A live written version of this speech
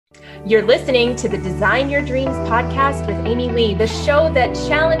You're listening to the Design Your Dreams podcast with Amy Lee, the show that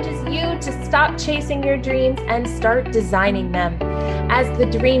challenges you to stop chasing your dreams and start designing them. As the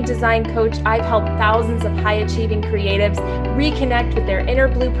dream design coach, I've helped thousands of high-achieving creatives reconnect with their inner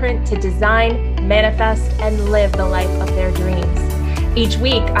blueprint to design, manifest, and live the life of their dreams. Each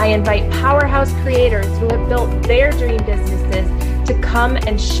week, I invite powerhouse creators who have built their dream businesses to come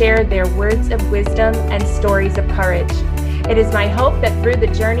and share their words of wisdom and stories of courage. It is my hope that through the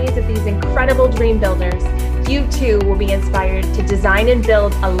journeys of these incredible dream builders, you too will be inspired to design and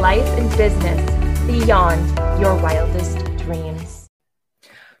build a life and business beyond your wildest dreams.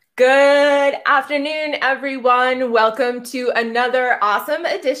 Good afternoon, everyone. Welcome to another awesome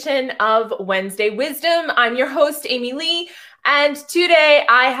edition of Wednesday Wisdom. I'm your host, Amy Lee. And today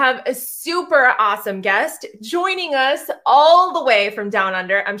I have a super awesome guest joining us all the way from down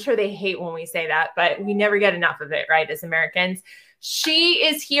under. I'm sure they hate when we say that, but we never get enough of it, right, as Americans. She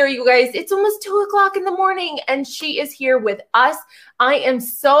is here, you guys. It's almost 2 o'clock in the morning, and she is here with us. I am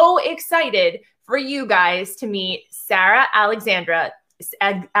so excited for you guys to meet Sarah Alexander,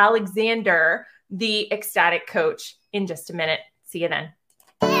 the Ecstatic coach, in just a minute. See you then.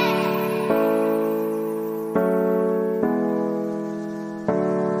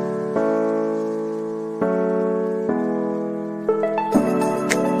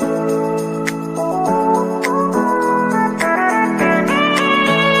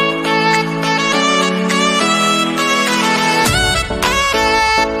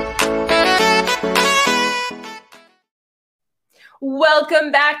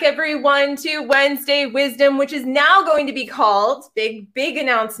 Welcome back, everyone, to Wednesday Wisdom, which is now going to be called, big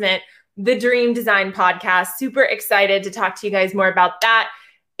announcement, the Dream Design Podcast. Super excited to talk to you guys more about that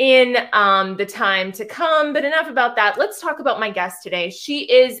in the time to come. But enough about that. Let's talk about my guest today. She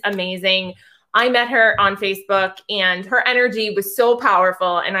is amazing. I met her on Facebook and her energy was so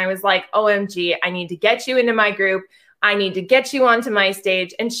powerful. And I was like, OMG, I need to get you into my group. I need to get you onto my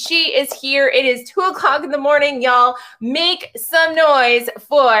stage. And she is here. It is 2 o'clock in the morning, y'all. Make some noise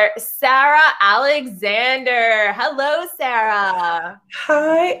for Sarah Alexander. Hello, Sarah.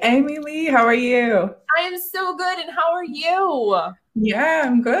 Hi, Amy Lee. How are you? I am so good. And how are you? Yeah,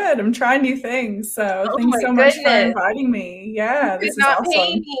 I'm good. I'm trying new things. So thanks so much for inviting me. Yeah, this is awesome. You could not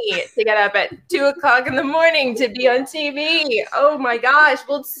pay me to get up at 2 o'clock in the morning to be on TV. Oh my gosh.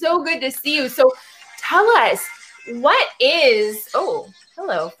 Well, it's so good to see you. So tell us, what is,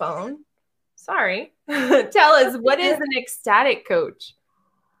 hello, phone. Sorry. Tell us, what is an ecstatic coach?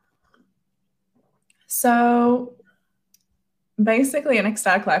 So basically, an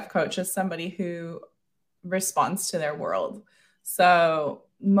ecstatic life coach is somebody who responds to their world. So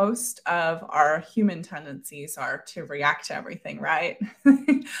most of our human tendencies are to react to everything, right?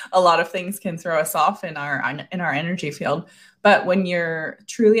 A lot of things can throw us off in our energy field. But when you're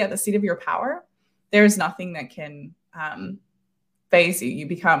truly at the seat of your power, there's nothing that can phase you. You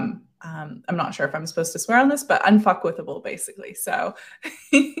become, I'm not sure if I'm supposed to swear on this, but unfuckwithable, basically. So,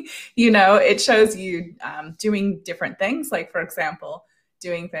 it shows you doing different things. Like, for example,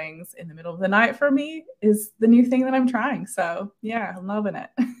 doing things in the middle of the night for me is the new thing that I'm trying. So, yeah, I'm loving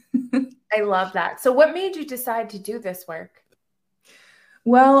it. I love that. So what made you decide to do this work?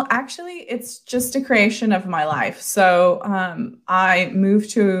 Well, actually, it's just a creation of my life. So I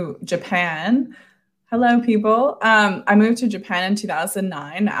moved to Japan. Hello, people. I moved to Japan in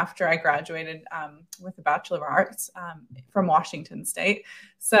 2009 after I graduated with a Bachelor of Arts from Washington State.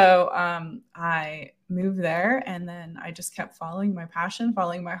 So I moved there, and then I just kept following my passion,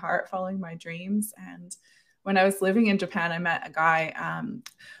 following my heart, following my dreams. And when I was living in Japan, I met a guy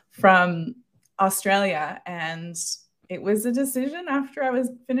from Australia, and it was a decision after I was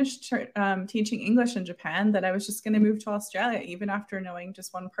finished teaching English in Japan that I was just going to move to Australia, even after knowing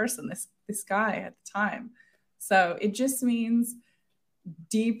just one person, this guy at the time. So it just means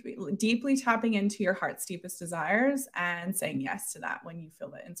deeply tapping into your heart's deepest desires and saying yes to that when you feel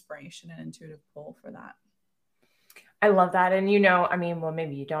the inspiration and intuitive pull for that. I love that. And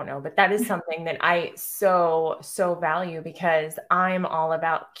maybe you don't know, but that is something that I so value, because I'm all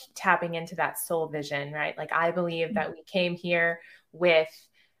about tapping into that soul vision, right? Like, I believe that we came here with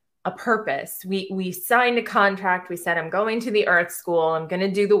a purpose. We signed a contract. We said, I'm going to the Earth School. I'm going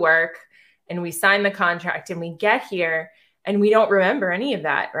to do the work. And we sign the contract, and we get here and we don't remember any of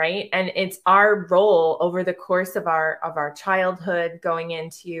that, right? And it's our role over the course of our childhood, going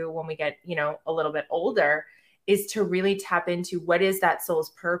into when we get, a little bit older, is to really tap into what is that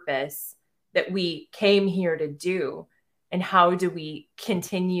soul's purpose that we came here to do, and how do we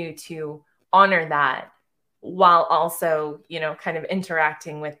continue to honor that while also, kind of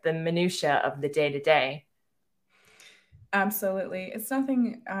interacting with the minutia of the day to day. Absolutely. It's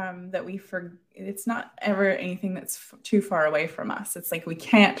nothing that it's not ever anything that's too far away from us. It's like we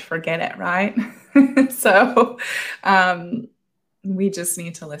can't forget it, right? So um, we just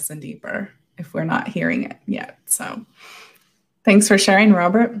need to listen deeper if we're not hearing it yet. So thanks for sharing,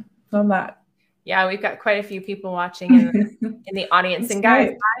 Robert. Love that. Yeah, we've got quite a few people watching in the audience. That's And guys,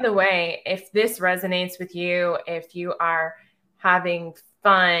 great. by the way, if this resonates with you, if you are having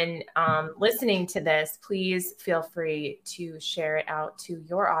fun listening to this, please feel free to share it out to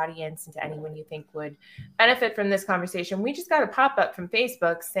your audience and to anyone you think would benefit from this conversation. We just got a pop-up from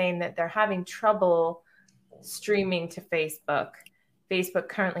Facebook saying that they're having trouble streaming to Facebook. Facebook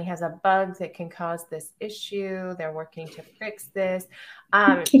currently has a bug that can cause this issue. They're working to fix this.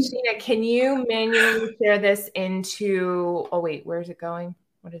 Sheena, can you manually share this into, oh wait, where's it going?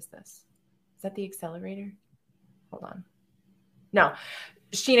 What is this? Is that the accelerator? Hold on. No,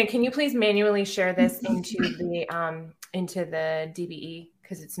 Sheena, can you please manually share this into the DBE?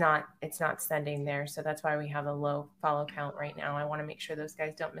 Because it's not sending there. So that's why we have a low follow count right now. I want to make sure those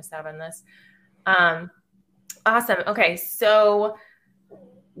guys don't miss out on this. Awesome. Okay. So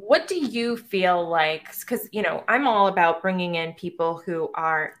what do you feel like, because, I'm all about bringing in people who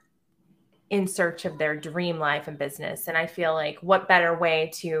are in search of their dream life and business. And I feel like what better way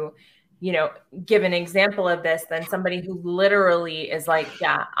to, give an example of this than somebody who literally is like,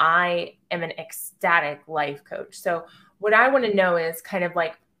 yeah, I am an ecstatic life coach. So what I want to know is kind of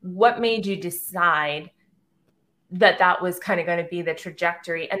like, what made you decide that was kind of going to be the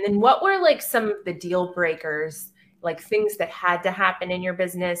trajectory? And then what were like some of the deal breakers, like things that had to happen in your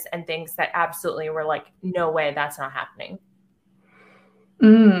business and things that absolutely were like, no way, that's not happening?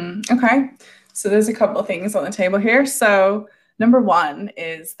 Okay. So there's a couple of things on the table here. So number one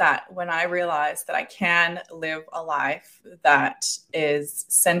is that when I realized that I can live a life that is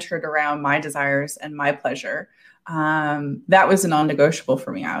centered around my desires and my pleasure, that was a non-negotiable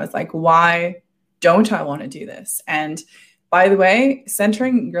for me. I was like, why don't I want to do this? And by the way,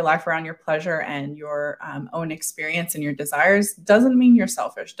 centering your life around your pleasure and your own experience and your desires doesn't mean you're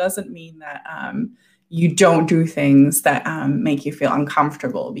selfish, doesn't mean that you don't do things that make you feel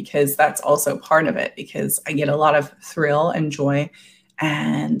uncomfortable, because that's also part of it, because I get a lot of thrill and joy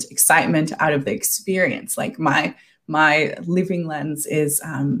and excitement out of the experience. Like my living lens is,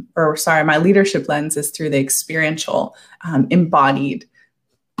 my leadership lens is through the experiential, embodied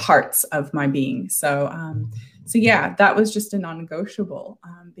parts of my being. So yeah, that was just a non-negotiable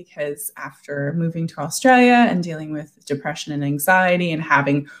because after moving to Australia and dealing with depression and anxiety and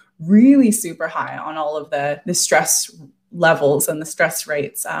having really super high on all of the stress levels and the stress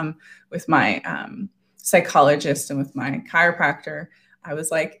rates with my psychologist and with my chiropractor, I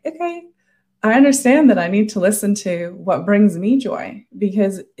was like, okay, I understand that I need to listen to what brings me joy,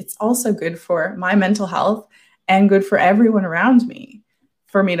 because it's also good for my mental health and good for everyone around me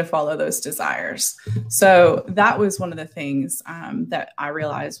for me to follow those desires. So that was one of the things that I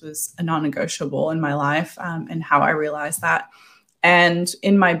realized was a non-negotiable in my life, and how I realized that. And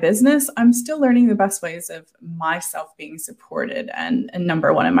in my business, I'm still learning the best ways of myself being supported. And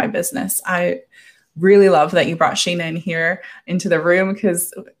number one in my business, I really love that you brought Sheena in here into the room,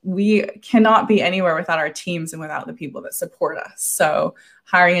 because we cannot be anywhere without our teams and without the people that support us. So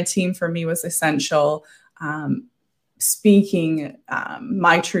hiring a team for me was essential. Speaking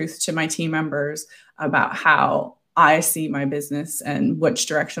my truth to my team members about how I see my business and which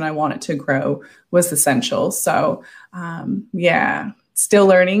direction I want it to grow was essential. So yeah, still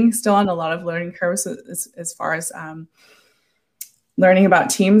learning, still on a lot of learning curves as far as learning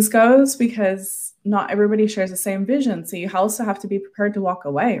about teams goes, because not everybody shares the same vision. So you also have to be prepared to walk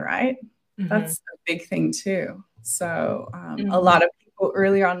away, right? Mm-hmm. That's a big thing too. So a lot of people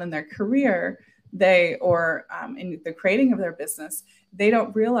earlier on in their career, in the creating of their business, they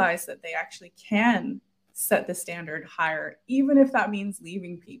don't realize that they actually can set the standard higher, even if that means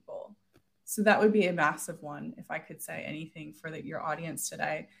leaving people. So that would be a massive one, if I could say anything for your audience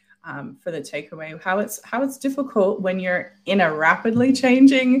today, for the takeaway, how it's difficult when you're in a rapidly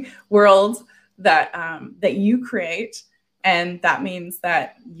changing world that you create, and that means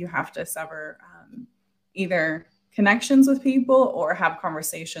that you have to sever either connections with people or have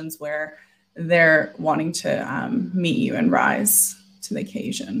conversations where they're wanting to meet you and rise to the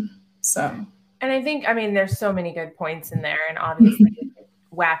occasion. So, and I think, there's so many good points in there, and obviously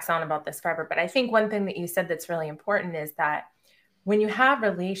wax on about this forever. But I think one thing that you said that's really important is that when you have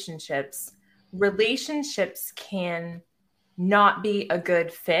relationships can not be a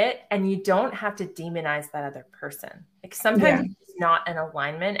good fit, and you don't have to demonize that other person. Like sometimes it's not an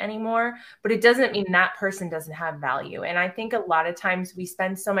alignment anymore, but it doesn't mean that person doesn't have value. And I think a lot of times we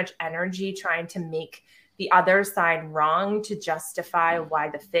spend so much energy trying to make the other side wrong to justify why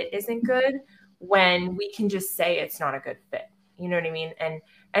the fit isn't good, when we can just say it's not a good fit. You know what I mean? And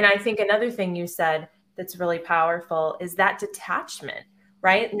I think another thing you said that's really powerful is that detachment,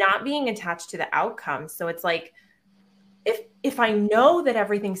 right? Not being attached to the outcome. So it's like, if I know that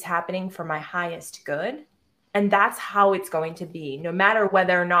everything's happening for my highest good, and that's how it's going to be, no matter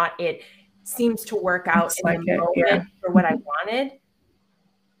whether or not it seems to work out in the moment for what I wanted.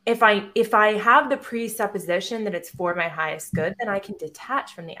 If I have the presupposition that it's for my highest good, then I can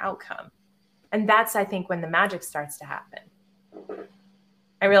detach from the outcome. And that's, I think, when the magic starts to happen.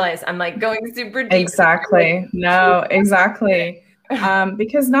 I realize I'm like going super deep. Exactly. No, exactly.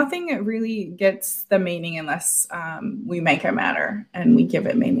 Because nothing really gets the meaning unless we make it matter and we give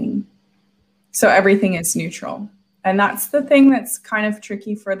it meaning. So everything is neutral. And that's the thing that's kind of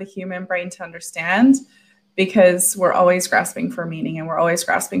tricky for the human brain to understand, because we're always grasping for meaning and we're always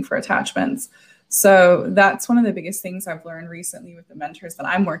grasping for attachments. So that's one of the biggest things I've learned recently with the mentors that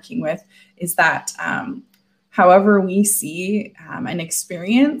I'm working with, is that however we see an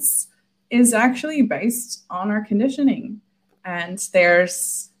experience is actually based on our conditioning. And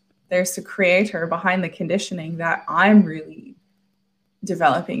there's a creator behind the conditioning that I'm really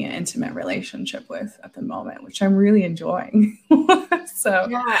developing an intimate relationship with at the moment, which I'm really enjoying. So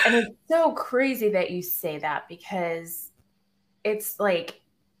yeah, and it's so crazy that you say that, because it's like,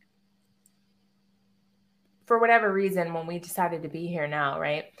 for whatever reason, when we decided to be here now,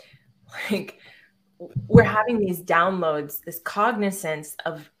 right? Like, we're having these downloads, this cognizance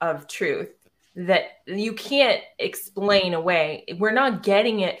of truth that you can't explain away. We're not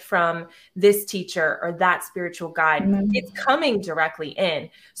getting it from this teacher or that spiritual guide. Mm-hmm. It's coming directly in.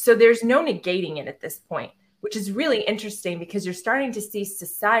 So there's no negating it at this point, which is really interesting, because you're starting to see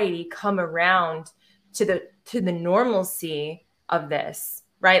society come around to the normalcy of this,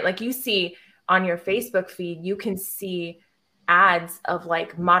 right? Like, you see on your Facebook feed, you can see ads of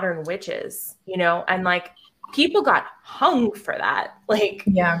like modern witches, you know, and like people got hung for that. Like,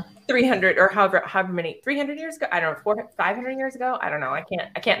 yeah, 300 or however many, 300 years ago, I don't know, 400, 500 years ago, I don't know. I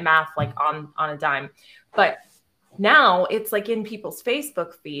can't math like on a dime. But now it's like in people's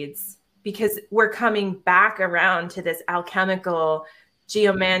Facebook feeds, because we're coming back around to this alchemical,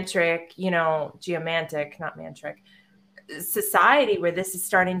 geomantic, not mantric society, where this is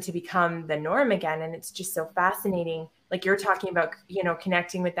starting to become the norm again. And it's just so fascinating. Like you're talking about,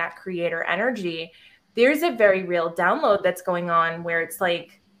 connecting with that creator energy. There's a very real download that's going on, where it's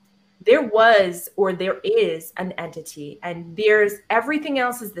like, there was, or there is an entity, and there's everything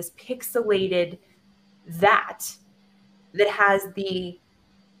else is this pixelated that has the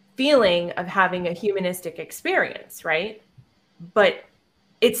feeling of having a humanistic experience, right? But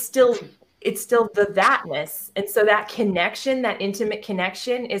it's still the thatness. And so that connection, that intimate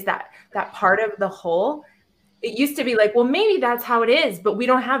connection, is that part of the whole. It used to be like, well, maybe that's how it is, but we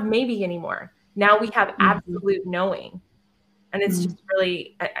don't have maybe anymore. Now we have absolute knowing. And it's just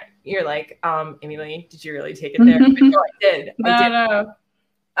really, you're like, Emily, did you really take it there? No, I did. No.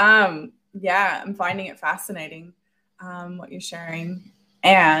 Yeah, I'm finding it fascinating, what you're sharing.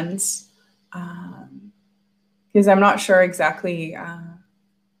 And because I'm not sure exactly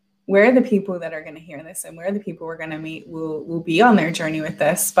where the people that are going to hear this and where the people we're going to meet will be on their journey with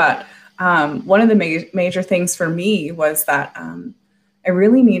this. But one of the major things for me was that I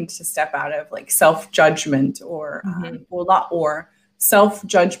really needed to step out of like self-judgment or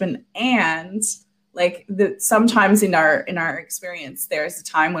self-judgment, and like sometimes in our experience, there's a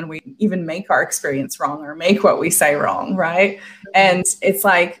time when we even make our experience wrong or make what we say wrong, right? And it's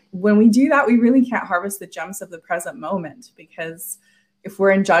like, when we do that, we really can't harvest the gems of the present moment, because if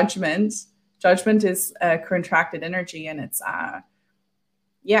we're in judgment is a contracted energy, and it's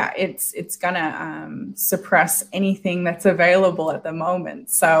gonna suppress anything that's available at the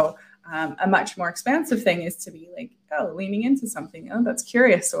moment. So a much more expansive thing is to be like, leaning into something. Oh, that's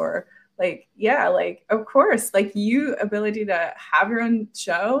curious. Or like, yeah, like, of course, like ability to have your own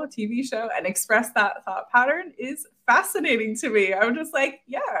TV show and express that thought pattern is fascinating to me. I'm just like,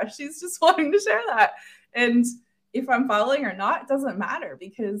 yeah, she's just wanting to share that. And if I'm following or not, it doesn't matter,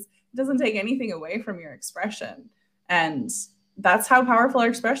 because it doesn't take anything away from your expression. And that's how powerful our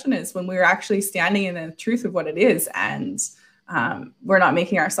expression is, when we're actually standing in the truth of what it is. And we're not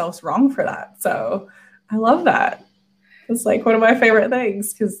making ourselves wrong for that. So I love that. It's like one of my favorite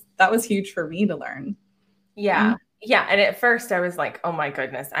things, because that was huge for me to learn. Yeah. Yeah. And at first I was like, oh my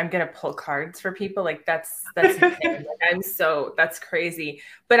goodness, I'm going to pull cards for people. Like that's insane. Like, that's crazy.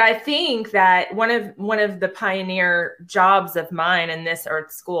 But I think that one of the pioneer jobs of mine in this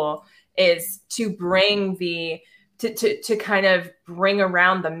Earth School is to bring the to kind of bring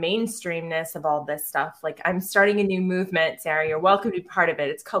around the mainstreamness of all this stuff. Like, I'm starting a new movement, Sarah, you're welcome to be part of it.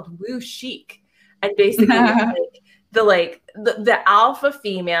 It's called Woo Chic. And basically the alpha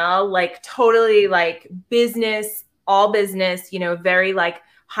female, like totally like business, all business, you know, very like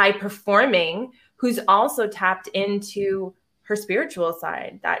high performing, who's also tapped into her spiritual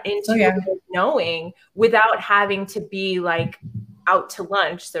side, that intuitive knowing, without having to be like out to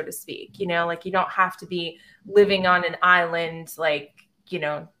lunch, so to speak. You know, like, you don't have to be living on an island, like, you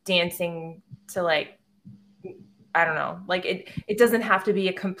know, dancing to like, I don't know, like it doesn't have to be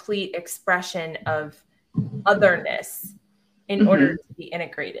a complete expression of otherness in order to be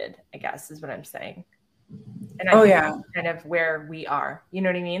integrated, I guess is what I'm saying. And I think that's kind of where we are. You know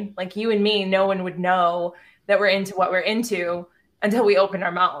what I mean? Like, you and me, no one would know that we're into what we're into until we open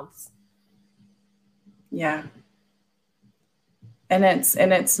our mouths. Yeah. And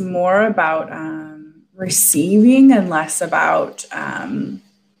it's more about receiving and less about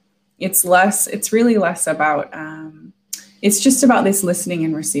it's really less about it's just about this listening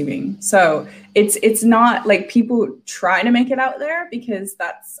and receiving. So it's not like people try to make it out there, because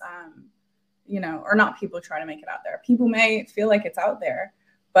that's you know, or not people try to make it out there. People may feel like it's out there,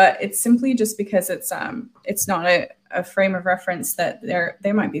 but it's simply just because it's not a frame of reference that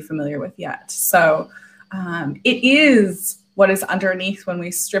they might be familiar with yet. So it is what is underneath when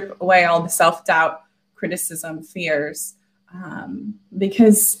we strip away all the self-doubt, criticism, fears,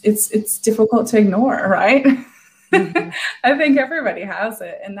 because it's difficult to ignore, right? I think everybody has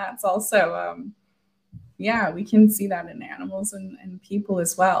it. And that's also, we can see that in animals and people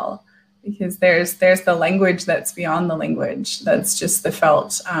as well, because there's the language that's beyond the language. That's just the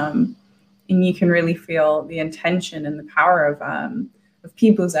felt. And you can really feel the intention and the power of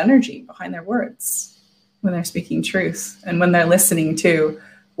people's energy behind their words when they're speaking truth, and when they're listening to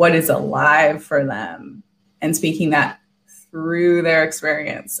what is alive for them and speaking that through their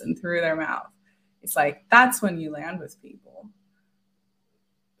experience and through their mouth. It's like, that's when you land with people.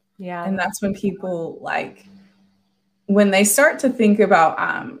 Yeah. And that's when people, like, when they start to think about,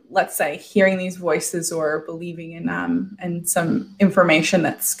 let's say, hearing these voices or believing in some information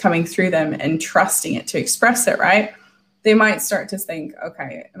that's coming through them and trusting it to express it, right? They might start to think,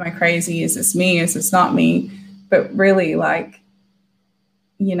 okay, am I crazy? Is this me? Is this not me? But really, like,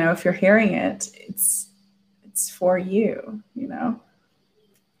 you know, if you're hearing it, it's for you, you know?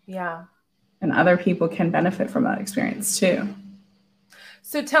 Yeah. And other people can benefit from that experience too.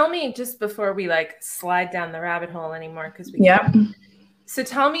 So tell me, just before we like slide down the rabbit hole anymore, because so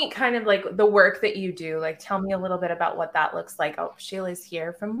tell me kind of like the work that you do. Like, tell me a little bit about what that looks like. Oh, Sheila's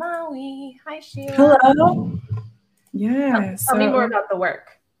here from Maui. Hi, Sheila. Hello. Yeah. Tell me more about the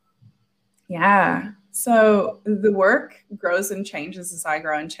work. Yeah. So the work grows and changes as I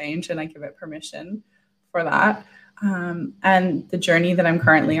grow and change, and I give it permission for that. And the journey that I'm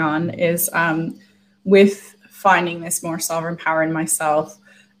currently on is with finding this more sovereign power in myself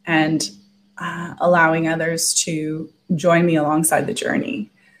and allowing others to join me alongside the journey.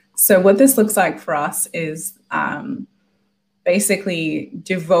 So what this looks like for us is basically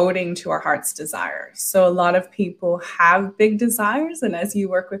devoting to our heart's desires. So a lot of people have big desires, and as you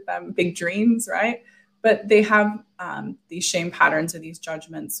work with them, big dreams, right? But they have these shame patterns or these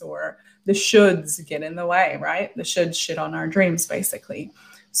judgments, or the shoulds get in the way, right? The shoulds shit on our dreams, basically.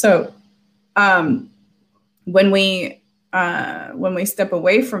 So when we step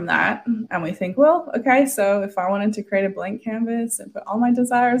away from that and we think, well, okay, so if I wanted to create a blank canvas and put all my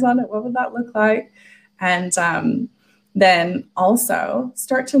desires on it, what would that look like? And then also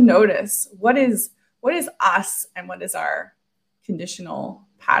start to notice what is us and what is our conditional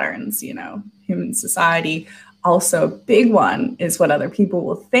patterns, you know, human society. Also, a big one is what other people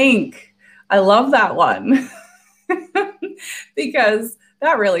will think. I love that one because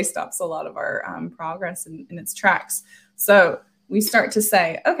that really stops a lot of our progress in its tracks. So we start to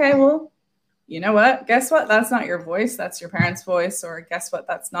say, okay, well, you know what? Guess what? That's not your voice. That's your parents' voice. Or guess what?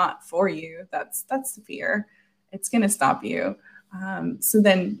 That's not for you. That's the fear. It's going to stop you. So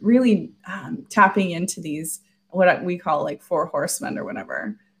then really tapping into these, what we call like 4 horsemen or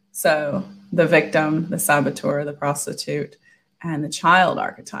whatever. So the victim, the saboteur, the prostitute, and the child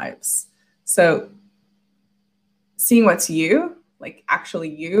archetypes. So seeing what's you, like actually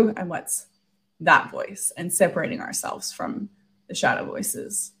you, and what's that voice, and separating ourselves from the shadow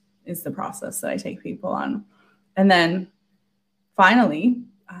voices is the process that I take people on. And then finally,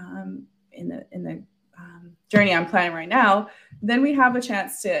 in the journey I'm planning right now, then we have a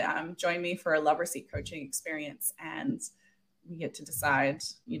chance to join me for a lover seek coaching experience, and we get to decide,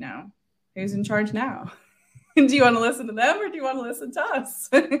 you know, who's in charge now. Do you want to listen to them or do you want to listen to us?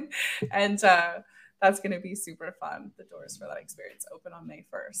 And that's going to be super fun. The doors for that experience open on May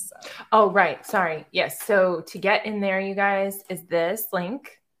 1st. So. Oh, right. Sorry. Yes. So to get in there, you guys, is this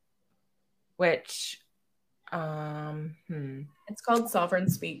link, which, it's called Sovereign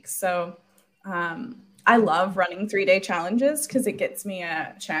Speak. So, I love running 3-day challenges because it gets me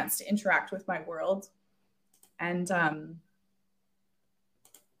a chance to interact with my world and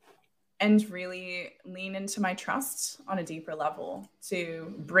really lean into my trust on a deeper level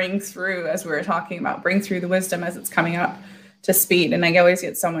to bring through, as we were talking about, bring through the wisdom as it's coming up to speed. And I always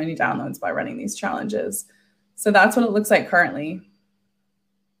get so many downloads by running these challenges. So that's what it looks like currently.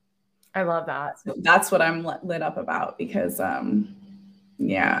 I love that. So that's what I'm lit up about because,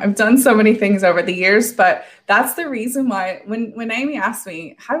 I've done so many things over the years, but that's the reason why when Amy asked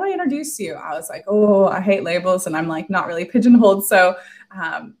me, how do I introduce you? I was like, oh, I hate labels. And I'm like, not really pigeonholed. So,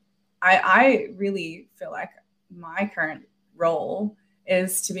 I really feel like my current role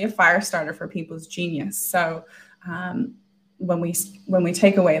is to be a fire starter for people's genius. So when we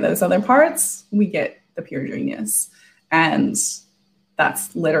take away those other parts, we get the pure genius. And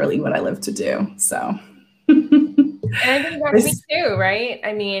that's literally what I live to do. So. And I think that's me too, right?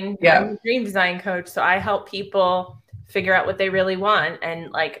 I mean, yeah. I'm a dream design coach, so I help people figure out what they really want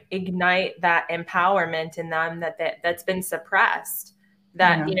and like ignite that empowerment in them that's been suppressed.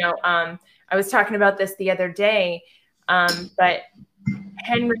 That, I was talking about this the other day, but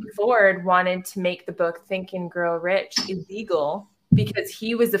Henry Ford wanted to make the book Think and Grow Rich illegal because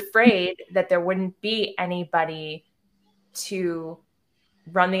he was afraid that there wouldn't be anybody to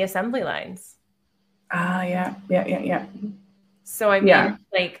run the assembly lines. Yeah. So, I mean,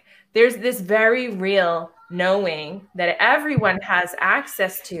 like, there's this very real knowing that everyone has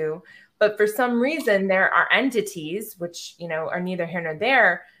access to, but for some reason there are entities, which, are neither here nor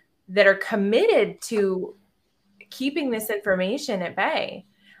there, that are committed to keeping this information at bay.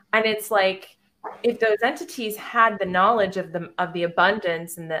 And it's like, if those entities had the knowledge of the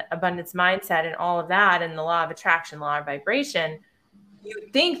abundance and the abundance mindset and all of that, and the law of attraction, law of vibration,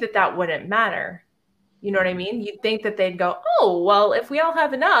 you'd think that wouldn't matter. You know what I mean? You'd think that they'd go, oh, well, if we all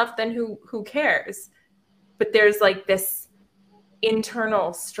have enough, then who cares? But there's like this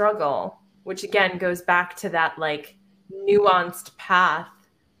internal struggle, which again goes back to that like nuanced path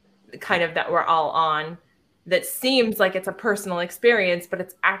kind of that we're all on, that seems like it's a personal experience, but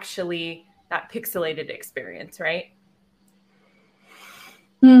it's actually that pixelated experience, right?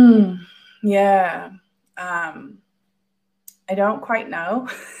 Yeah. I don't quite know.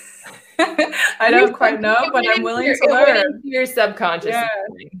 I don't quite know, but I'm willing to learn. Your subconscious. Yeah.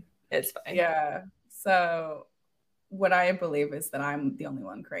 It's fine. Yeah. So what I believe is that I'm the only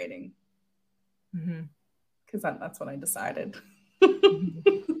one creating. Because that's what I decided.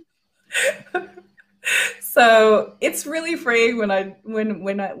 So it's really freeing when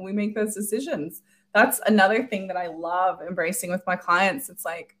we make those decisions. That's another thing that I love embracing with my clients. It's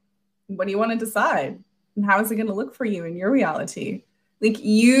like, what do you want to decide? And how is it going to look for you in your reality? Like,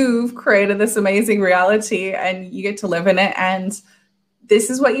 you've created this amazing reality and you get to live in it. And this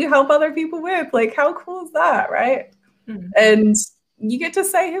is what you help other people with. Like, how cool is that, right? And you get to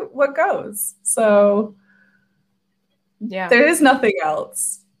say what goes. So there is nothing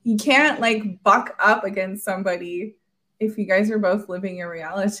else. You can't like buck up against somebody if you guys are both living your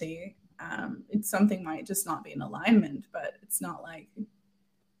reality. It's something might just not be in alignment, but it's not like,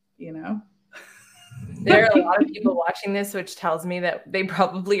 There are a lot of people watching this, which tells me that they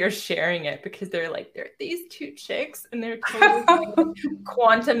probably are sharing it because they're like, there are these two chicks and they're totally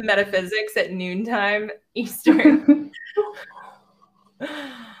quantum metaphysics at noontime Eastern.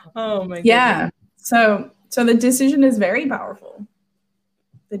 Oh my god. Yeah. So the decision is very powerful.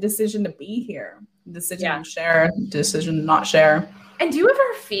 The decision to be here, the decision to share, decision to not share. And do you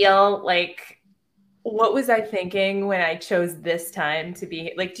ever feel like, what was I thinking when I chose this time to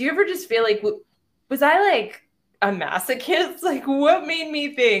be like, do you ever just feel like, was I like a masochist? Like, what made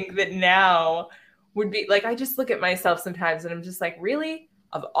me think that now would be like, I just look at myself sometimes and I'm just like, really?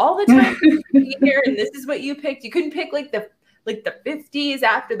 Of all the time you could be here and this is what you picked? You couldn't pick like the 50s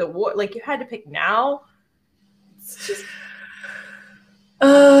after the war. Like, you had to pick now. It's just.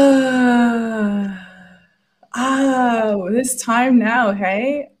 This time now,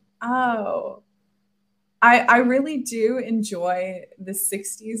 hey? I really do enjoy the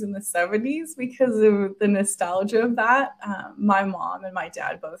 60s and the 70s because of the nostalgia of that. My mom and my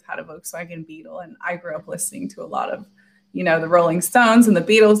dad both had a Volkswagen Beetle, and I grew up listening to a lot of, the Rolling Stones and the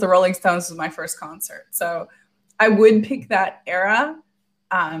Beatles. The Rolling Stones was my first concert. So I would pick that era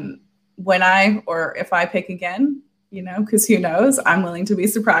if I pick again, because who knows? I'm willing to be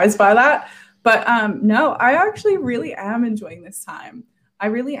surprised by that. But no, I actually really am enjoying this time. I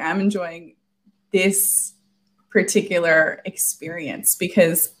really am enjoying this particular experience,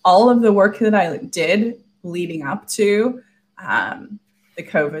 because all of the work that I did leading up to the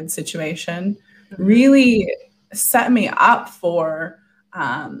COVID situation really set me up for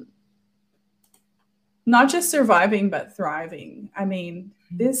not just surviving, but thriving. I mean,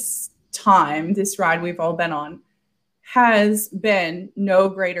 this ride we've all been on has been no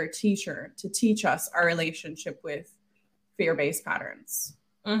greater teacher to teach us our relationship with fear-based patterns.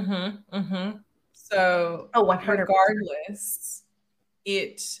 So regardless,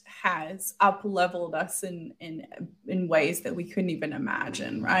 it has up-leveled us in ways that we couldn't even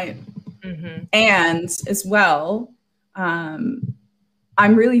imagine, right? And as well, I'm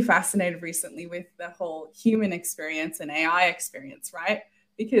really fascinated recently with the whole human experience and AI experience, right?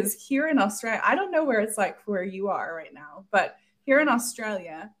 Because here in Australia, I don't know where it's like where you are right now, but here in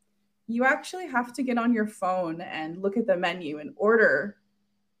Australia, you actually have to get on your phone and look at the menu and order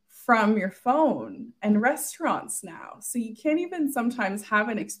from your phone and restaurants now. So you can't even sometimes have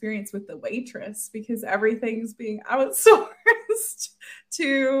an experience with the waitress because everything's being outsourced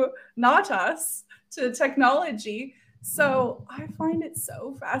to not us, to technology. So I find it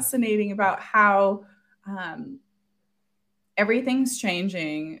so fascinating about how everything's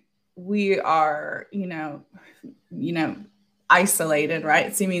changing. We are, isolated,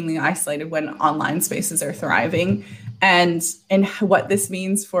 right? Seemingly isolated when online spaces are thriving, and what this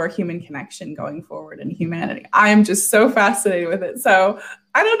means for human connection going forward and humanity. I am just so fascinated with it. So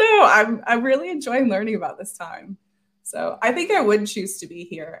I don't know. I'm really enjoying learning about this time. So I think I would choose to be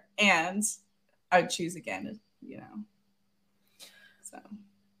here, and I'd choose again, So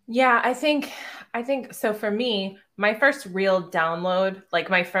yeah, I think so. For me, my first real download, like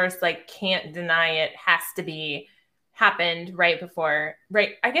my first can't deny it, has to be happened right at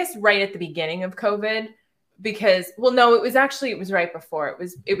the beginning of COVID, because it was right before.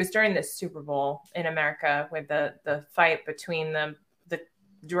 It was during the Super Bowl in America with the fight between the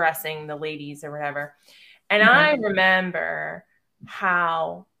dressing the ladies or whatever. And I remember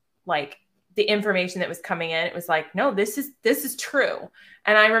how the information that was coming in, it was like, no, this is true.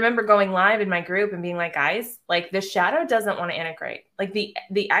 And I remember going live in my group and being like, guys, the shadow doesn't want to integrate. The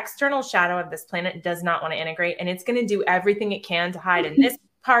external shadow of this planet does not want to integrate. And it's going to do everything it can to hide in this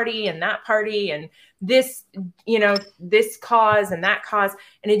party and that party and this, this cause and that cause.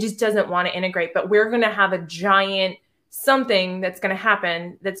 And it just doesn't want to integrate. But we're going to have a giant something that's going to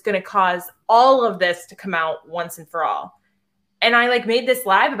happen that's going to cause all of this to come out once and for all. And I made this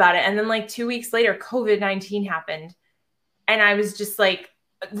live about it. And then 2 weeks later, COVID-19 happened. And I was just like,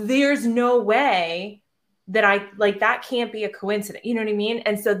 there's no way that that can't be a coincidence. You know what I mean?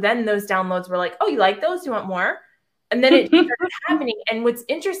 And so then those downloads were like, oh, you like those? You want more? And then it started happening. And what's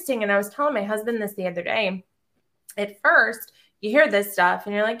interesting, and I was telling my husband this the other day, at first you hear this stuff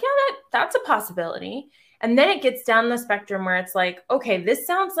and you're like, yeah, that's a possibility. And then it gets down the spectrum where it's like, okay, this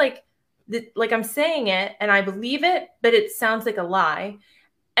sounds like I'm saying it and I believe it, but it sounds like a lie.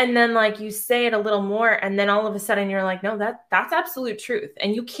 And then you say it a little more, and then all of a sudden you're like, no, that's absolute truth.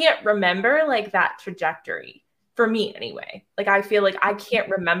 And you can't remember that trajectory, for me anyway. I feel like I can't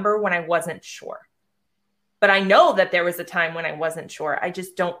remember when I wasn't sure, but I know that there was a time when I wasn't sure. I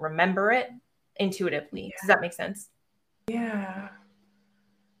just don't remember it intuitively. Yeah. Does that make sense? Yeah.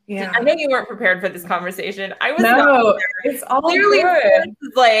 Yeah. I know you weren't prepared for this conversation. I was not. It's all clearly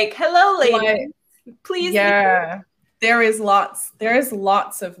good. Hello, ladies. Please. Yeah. There is lots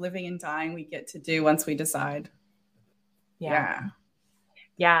of living and dying we get to do once we decide. Yeah.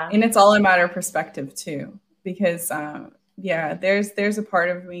 And it's all a matter of perspective too, because there's a part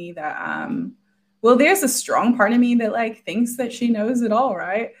of me that there's a strong part of me that thinks that she knows it all,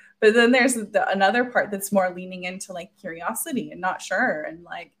 right? But then there's another part that's more leaning into curiosity and not sure, and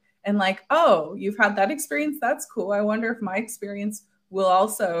oh, you've had that experience, that's cool. I wonder if my experience will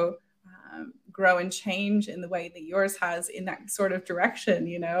also grow and change in the way that yours has in that sort of direction,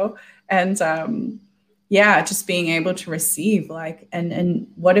 and just being able to receive and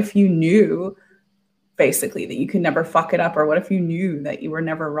what if you knew basically that you could never fuck it up, or what if you knew that you were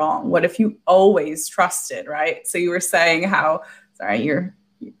never wrong? What if you always trusted, right? So you were saying how,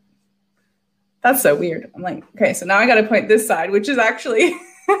 that's so weird. I'm like, okay, so now I got to point this side, which is actually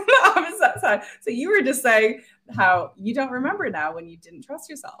the opposite side. So you were just saying how you don't remember now when you didn't trust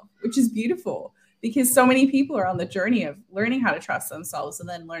yourself, which is beautiful, because so many people are on the journey of learning how to trust themselves and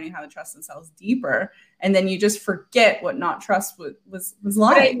then learning how to trust themselves deeper. And then you just forget what not trust was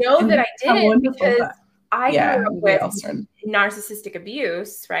like. But I know that I didn't, because I grew up with narcissistic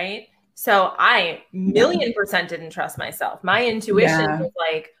abuse, right? So I million% didn't trust myself. My intuition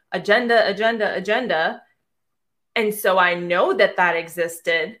was agenda. And so I know that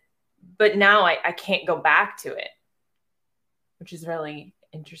existed, but now I can't go back to it, which is really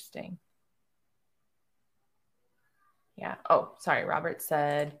interesting. Yeah. Oh, sorry. Robert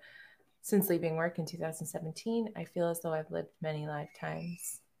said, since leaving work in 2017, I feel as though I've lived many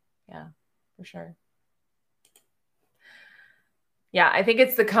lifetimes. Yeah, for sure. Yeah, I think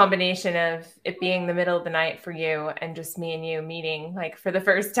it's the combination of it being the middle of the night for you and just me and you meeting like for the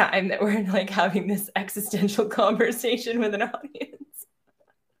first time that we're like having this existential conversation with an audience.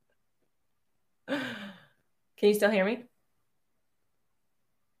 Can you still hear me?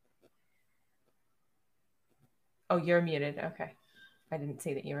 Oh, you're muted. Okay. I didn't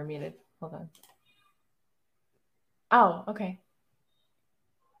see that you were muted. Hold on. Oh, okay.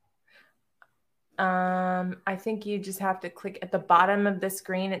 I think you just have to click at the bottom of the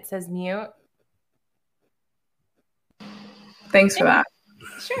screen. It says mute. Thanks for that.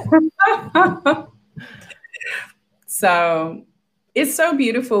 Sure. So it's so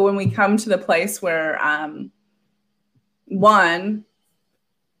beautiful when we come to the place where, one,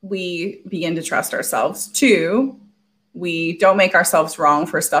 we begin to trust ourselves. Two, we don't make ourselves wrong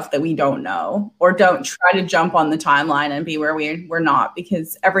for stuff that we don't know, or don't try to jump on the timeline and be where we're not,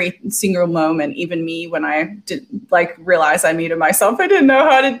 because every single moment, even me, when I did like realize I muted myself, I didn't know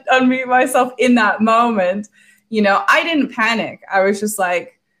how to unmute myself in that moment. You know, I didn't panic. I was just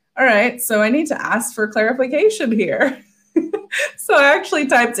like, all right, so I need to ask for clarification here. So I actually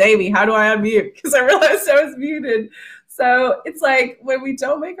typed, Amy, how do I unmute? Because I realized I was muted. So it's like when we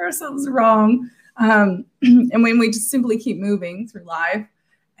don't make ourselves wrong, and when we just simply keep moving through life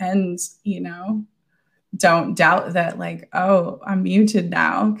and, you know, don't doubt that, like, oh, I'm muted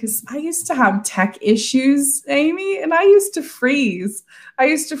now. Because I used to have tech issues, Amy, and I used to freeze. I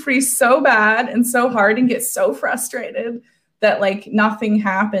used to freeze so bad and so hard and get so frustrated that like nothing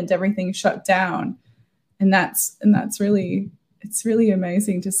happened, everything shut down. And that's really, it's really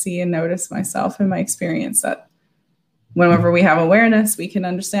amazing to see and notice myself and my experience that whenever we have awareness, we can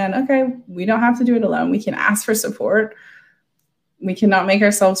understand, okay, we don't have to do it alone. We can ask for support. We cannot make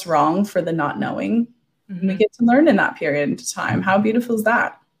ourselves wrong for the not knowing. Mm-hmm. We get to learn in that period of time. How beautiful is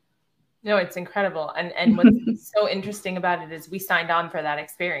that? No, it's incredible. And what's so interesting about it is we signed on for that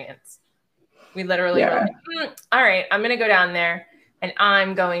experience. We literally were like, all right, I'm going to go down there and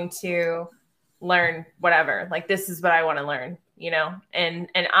I'm going to learn whatever. Like, this is what I want to learn, you know? And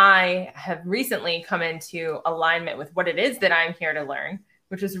I have recently come into alignment with what it is that I'm here to learn,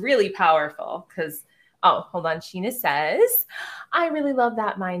 which is really powerful because, oh, hold on. Sheena says, I really love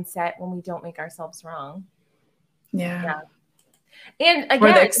that mindset when we don't make ourselves wrong. Yeah. And again,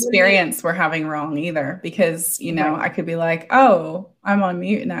 or the experience we're having wrong either, because, you know, I could be like, oh, I'm on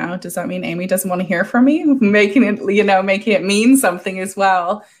mute now. Does that mean Amy doesn't want to hear from me? Making it mean something as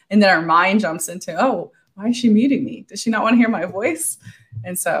well. And then our mind jumps into, oh, why is she muting me? Does she not want to hear my voice?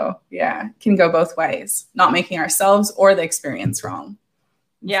 And so, yeah, it can go both ways, not making ourselves or the experience wrong.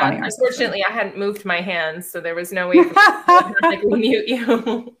 Yeah, unfortunately, I hadn't moved my hands, so there was no way to perfectly mute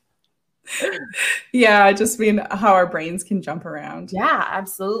you. Yeah, I just mean how our brains can jump around. Yeah,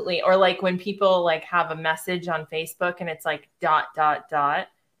 absolutely. Or like when people like have a message on Facebook and it's like ...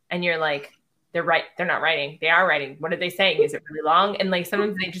 and you're like, they're not writing. They are writing. What are they saying? Is it really long? And like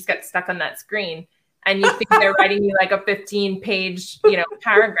sometimes they just get stuck on that screen and you think they're writing you like a 15-page,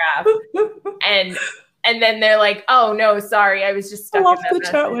 paragraph. And then they're like, oh no, sorry. I was just stuck. I love the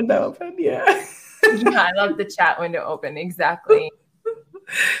chat window open. Yeah. Yeah, I love the chat window open. Exactly.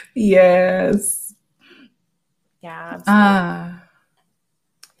 Yes. Yeah. Absolutely.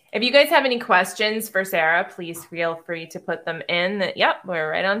 If you guys have any questions for Sarah, please feel free to put them in. Yep,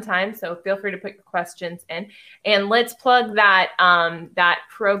 we're right on time. So feel free to put your questions in. And let's plug that that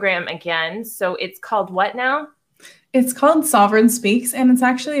program again. So it's called what now? It's called Sovereign Speaks, and it's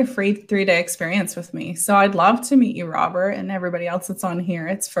actually a free 3-day experience with me. So I'd love to meet you, Robert, and everybody else that's on here.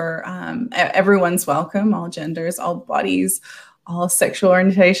 It's for everyone's welcome, all genders, all bodies, all sexual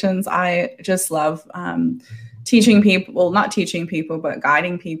orientations. I just love teaching people, well, not teaching people, but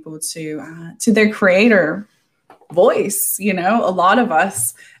guiding people to their creator voice. You know, a lot of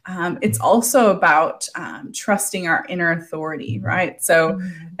us, it's also about trusting our inner authority, right? So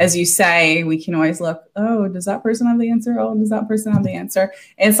as you say, we can always look, oh, does that person have the answer? Oh, does that person have the answer?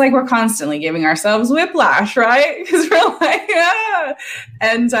 And it's like we're constantly giving ourselves whiplash, right? Because we're like, yeah.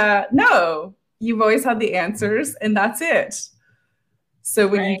 And no, you've always had the answers and that's it. So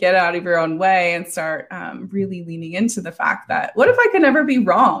when you get out of your own way and start really leaning into the fact that, what if I could never be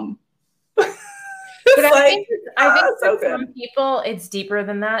wrong? But I think for some people, it's deeper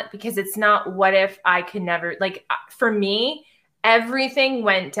than that, because it's not what if I could never, like for me, everything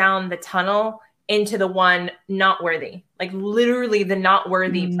went down the tunnel into the one not worthy. Like literally the not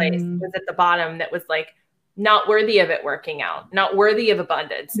worthy place was at the bottom, that was like not worthy of it working out, not worthy of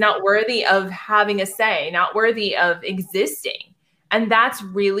abundance, not worthy of having a say, not worthy of existing. And that's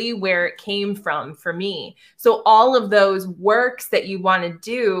really where it came from for me. So all of those works that you want to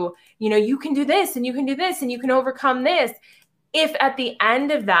do, you know, you can do this and you can do this and you can overcome this. If at the end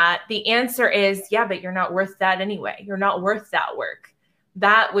of that, the answer is, yeah, but you're not worth that anyway. You're not worth that work.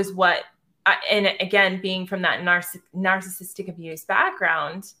 That was what, and again, being from that narcissistic abuse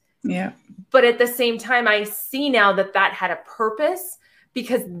background. Yeah. But at the same time, I see now that that had a purpose,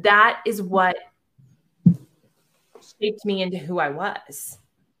 because that is what shaped me into who I was,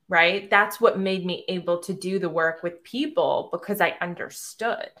 right? That's what made me able to do the work with people, because I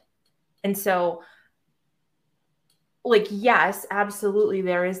understood. And so, like, yes, absolutely,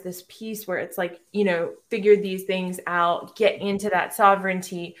 there is this piece where it's like, you know, figure these things out, get into that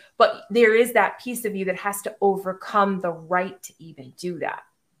sovereignty, but there is that piece of you that has to overcome the right to even do that.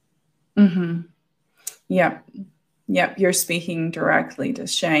 Mm-hmm. Yep. Yep. You're speaking directly to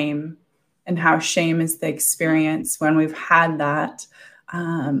shame, and how shame is the experience when we've had that,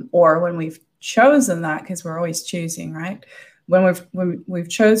 or when we've chosen that, because we're always choosing, right? When we've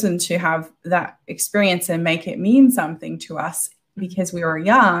chosen to have that experience and make it mean something to us because we were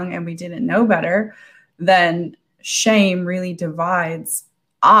young and we didn't know better, then shame really divides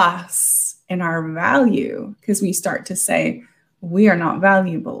us in our value, because we start to say we are not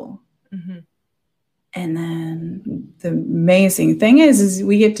valuable. Mm-hmm. And then the amazing thing is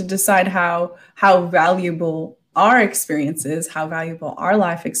we get to decide how valuable our experience is, how valuable our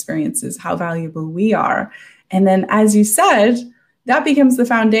life experience is, how valuable we are. And then, as you said, that becomes the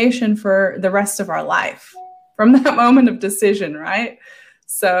foundation for the rest of our life from that moment of decision, right?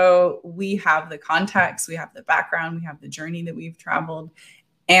 So we have the context, we have the background, we have the journey that we've traveled,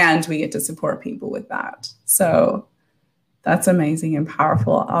 and we get to support people with that. So that's amazing and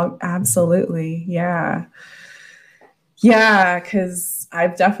powerful. Absolutely. Yeah. Yeah, because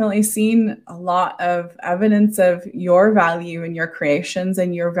I've definitely seen a lot of evidence of your value in your creations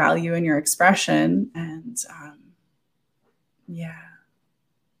and your value in your expression. And yeah,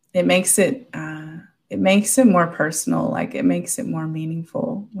 it makes it more personal. Like, it makes it more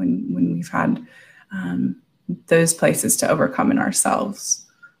meaningful when we've had those places to overcome in ourselves,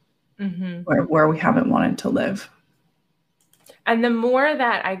 mm-hmm. where we haven't wanted to live. And the more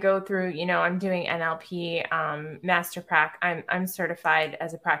that I go through, you know, I'm doing NLP, master prac. I'm certified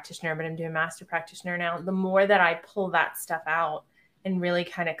as a practitioner, but I'm doing master practitioner now. The more that I pull that stuff out and really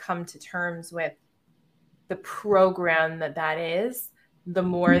kind of come to terms with the program that is, the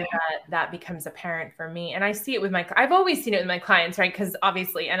more that becomes apparent for me. And I see it with I've always seen it with my clients, right? Because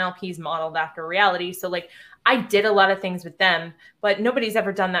obviously NLP is modeled after reality. So like, I did a lot of things with them, but nobody's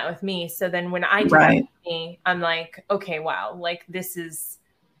ever done that with me. So then when I do that with me, I'm like, okay, wow, like this is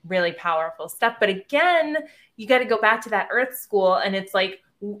really powerful stuff. But again, you got to go back to that earth school. And it's like,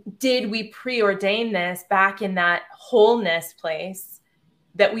 did we preordain this back in that wholeness place,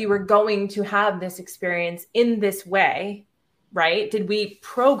 that we were going to have this experience in this way, right? Did we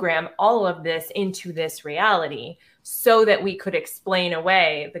program all of this into this reality so that we could explain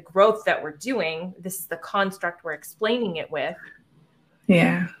away the growth that we're doing? This is the construct we're explaining it with.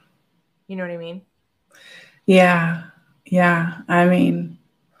 Yeah. You know what I mean? Yeah. Yeah. I mean,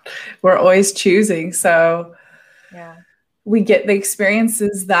 we're always choosing. So yeah, we get the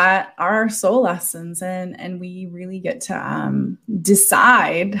experiences that are our soul lessons, and we really get to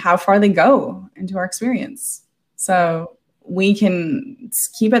decide how far they go into our experience. So we can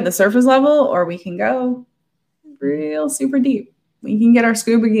keep at the surface level, or we can go real super deep. We can get our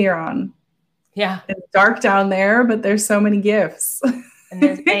scuba gear on. Yeah. It's dark down there, but there's so many gifts. And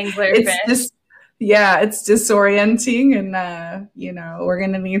there's anglerfish. It's disorienting, and you know, we're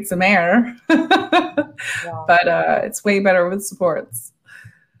gonna need some air. Wow. But it's way better with supports.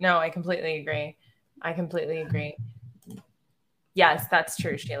 No, I completely agree. Yes, that's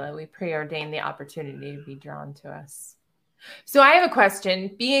true, Sheila. We preordain the opportunity to be drawn to us. So I have a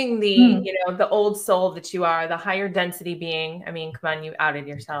question. Being the, you know, the old soul that you are, the higher density being, I mean, come on, you outed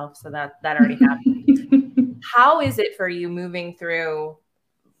yourself. So that already happened. How is it for you moving through,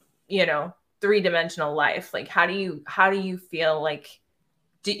 you know, 3-dimensional life? Like, how do you feel like,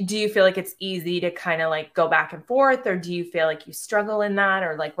 do you feel like it's easy to kind of like go back and forth, or do you feel like you struggle in that?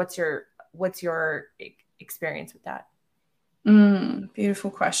 Or like, what's your experience with that?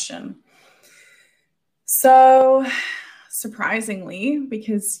 Beautiful question. So surprisingly,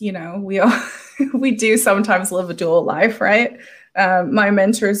 because, you know, we do sometimes live a dual life, right? My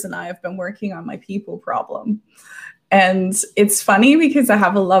mentors and I have been working on my people problem. And it's funny because I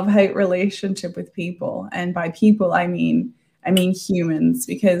have a love-hate relationship with people. And by people, I mean humans,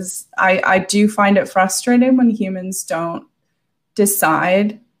 because I do find it frustrating when humans don't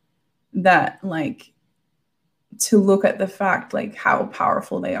decide that, like, to look at the fact, like, how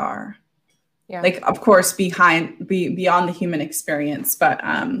powerful they are. Yeah. Like, of course, beyond the human experience, but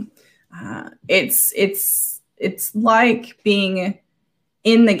it's like being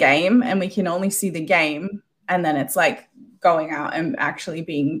in the game and we can only see the game, and then it's like going out and actually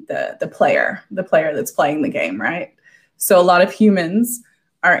being the player that's playing the game, right? So a lot of humans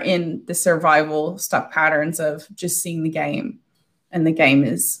are in the survival stuck patterns of just seeing the game, and the game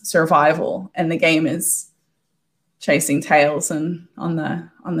is survival, and the game is chasing tails and on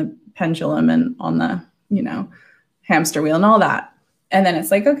the pendulum and on the, you know, hamster wheel and all that. And then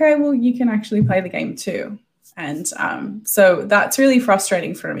it's like, okay, well, you can actually play the game too. And so that's really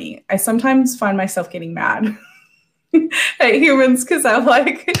frustrating for me. I sometimes find myself getting mad at humans because I'm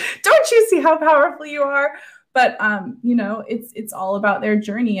like, don't you see how powerful you are? But you know, it's all about their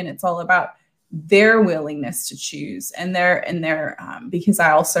journey, and it's all about their willingness to choose, and their because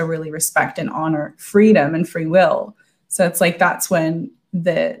I also really respect and honor freedom and free will. So it's like, that's when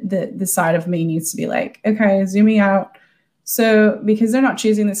the side of me needs to be like, okay, zooming out. So because they're not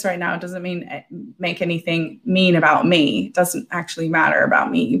choosing this right now, it doesn't make anything mean about me. It doesn't actually matter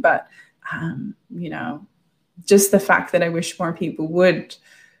about me. But, you know, just the fact that I wish more people would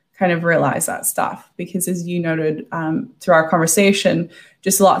kind of realize that stuff, because as you noted through our conversation,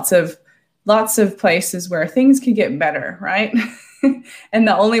 just lots of places where things could get better, right? And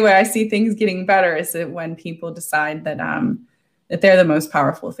the only way I see things getting better is that when people decide that that they're the most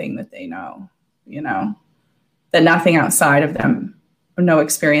powerful thing that they know, you know, that nothing outside of them, or no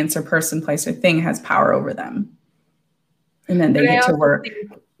experience or person, place, or thing has power over them. And then they get to work.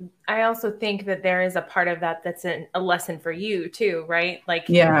 I also think that there is a part of that that's a lesson for you too, right? Like,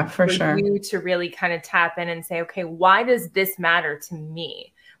 yeah, for sure. You to really kind of tap in and say, okay, why does this matter to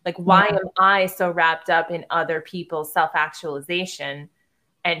me? Like, why am I so wrapped up in other people's self-actualization?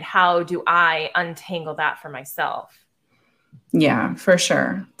 And how do I untangle that for myself? Yeah, for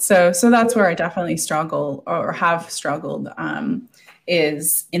sure. So that's where I definitely struggle, or have struggled,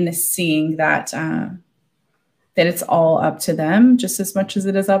 is in the seeing that that it's all up to them just as much as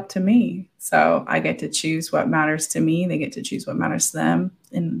it is up to me. So I get to choose what matters to me. They get to choose what matters to them.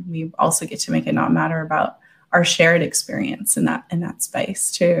 And we also get to make it not matter about our shared experience in that space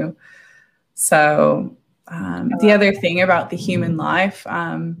too. So the other thing about the human life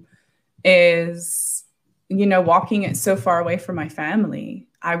is, you know, walking it so far away from my family,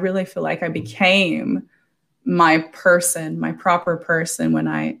 I really feel like I became my person, my proper person, when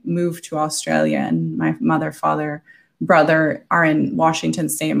I moved to Australia, and my mother, father, brother are in Washington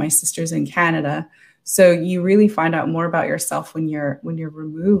State, and my sister's in Canada. So you really find out more about yourself when you're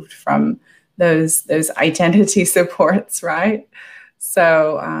removed from those identity supports, right?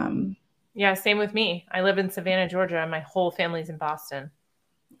 So yeah, same with me. I live in Savannah, Georgia, and my whole family's in Boston.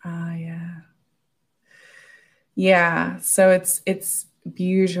 Yeah. So it's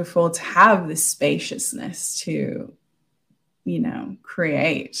beautiful to have the spaciousness to, you know,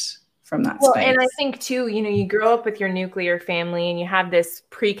 create from that space. And I think too, you know, you grow up with your nuclear family and you have this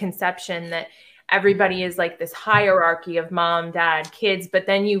preconception that everybody is like this hierarchy of mom, dad, kids, but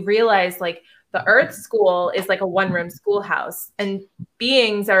then you realize, like, the Earth school is like a one-room schoolhouse, and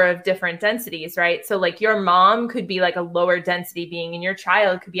beings are of different densities, right? So like your mom could be like a lower density being, and your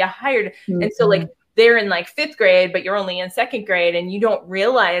child could be a higher. Mm-hmm. And so like they're in like 5th grade, but you're only in 2nd grade, and you don't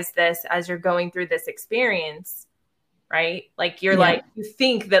realize this as you're going through this experience, right? Like you're like, you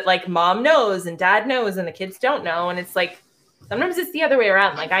think that like mom knows and dad knows and the kids don't know. And it's like, sometimes it's the other way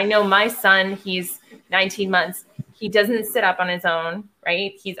around. Like, I know my son, he's 19 months. He doesn't sit up on his own,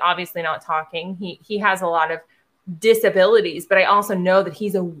 right? He's obviously not talking. He has a lot of disabilities, but I also know that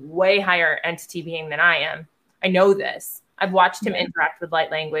he's a way higher entity being than I am. I know this. I've watched him interact with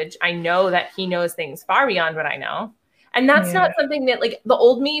light language. I know that he knows things far beyond what I know. And that's not something that, like, the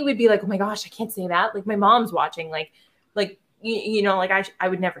old me would be like, oh my gosh, I can't say that. Like, my mom's watching, like, you know, like I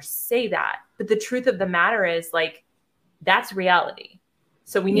would never say that. But the truth of the matter is, like, that's reality.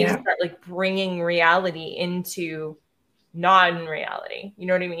 So we need to start like bringing reality into non-reality. You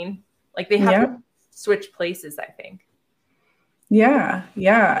know what I mean? Like, they have to switch places, I think. Yeah.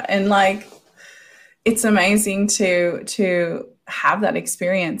 And like, it's amazing to have that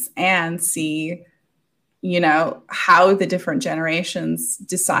experience and see, you know, how the different generations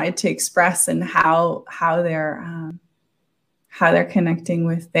decide to express, and how they're connecting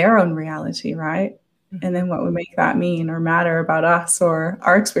with their own reality, right? Mm-hmm. And then what would make that mean or matter about us or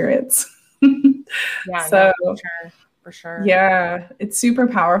our experience. So, no, for sure. for sure. Yeah, it's super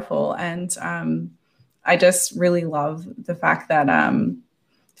powerful. And I just really love the fact that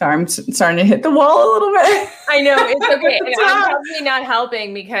sorry, I'm starting to hit the wall a little bit. I know, it's okay. And I'm probably not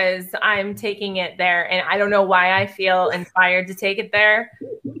helping because I'm taking it there. And I don't know why I feel inspired to take it there,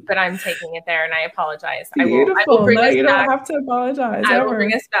 but I'm taking it there, and I apologize. Beautiful. I will bring no, us you back. don't have to apologize. I will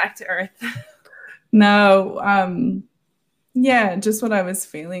bring us back to earth. No, yeah, just what I was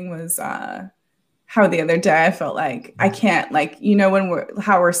feeling was how the other day I felt like I can't, like, when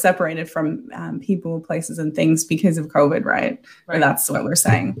how we're separated from people, places, and things because of COVID, right? Or that's what we're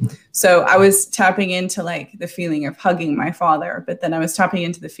saying. So I was tapping into like the feeling of hugging my father, but then I was tapping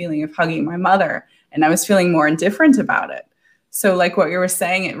into the feeling of hugging my mother, and I was feeling more indifferent about it. So like what you were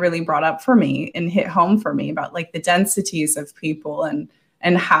saying, it really brought up for me and hit home for me about like the densities of people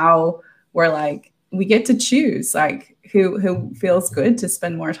and how we're like, we get to choose like who feels good to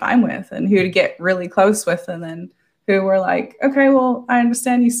spend more time with and who to get really close with, and then who we're like, okay, well, I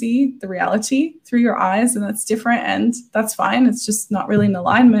understand you see the reality through your eyes, and that's different, and that's fine. It's just not really in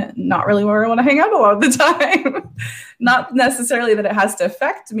alignment, not really where I want to hang out a lot of the time. Not necessarily that it has to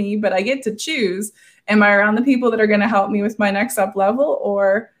affect me, but I get to choose. Am I around the people that are going to help me with my next up level,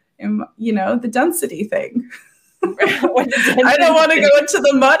 or the density thing? I don't want to go into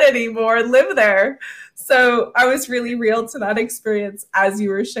the mud anymore and live there. So I was really real to that experience as you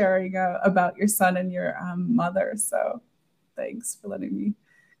were sharing about your son and your mother. So thanks for letting me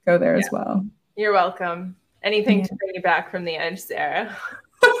go there as well. You're welcome. Anything to bring you back from the edge, Sarah.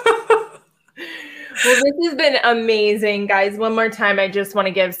 Well, this has been amazing, guys. One more time, I just want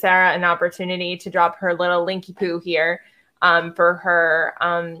to give Sarah an opportunity to drop her little linky poo here for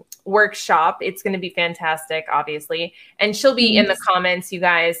her workshop. It's going to be fantastic, obviously. And she'll be in the comments, you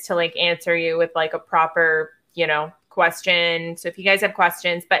guys, to like answer you with like a proper, question. So if you guys have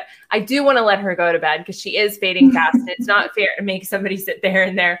questions, but I do want to let her go to bed because she is fading fast. It's not fair to make somebody sit there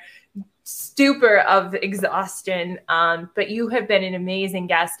in their stupor of exhaustion. But you have been an amazing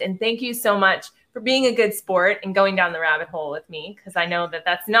guest, and thank you so much for being a good sport and going down the rabbit hole with me, because I know that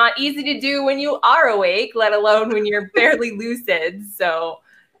that's not easy to do when you are awake, let alone when you're barely lucid. So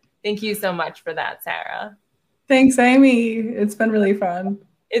thank you so much for that, Sarah. Thanks, Amy. It's been really fun.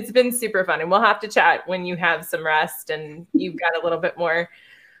 It's been super fun, and we'll have to chat when you have some rest and you've got a little bit more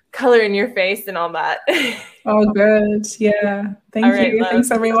color in your face and all that. Oh, good. Yeah. Thank you. Thanks,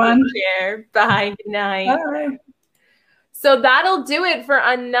 everyone. Bye. Good night. Bye. So that'll do it for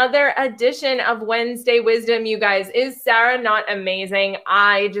another edition of Wednesday Wisdom, you guys. Is Sarah not amazing?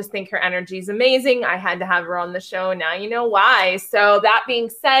 I just think her energy is amazing. I had to have her on the show. Now you know why. So that being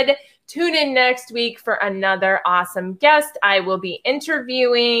said, tune in next week for another awesome guest. I will be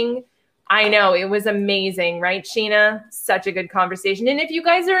interviewing. I know, it was amazing, right, Sheena? Such a good conversation. And if you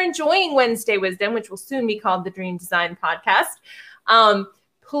guys are enjoying Wednesday Wisdom, which will soon be called the Dream Design Podcast,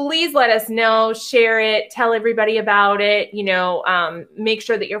 please let us know, share it, tell everybody about it, make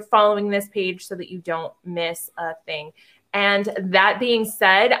sure that you're following this page so that you don't miss a thing. And that being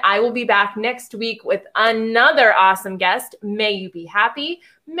said, I will be back next week with another awesome guest. May you be happy.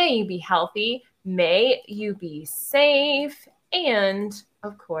 May you be healthy. May you be safe. And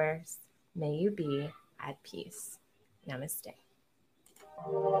of course, may you be at peace. Namaste.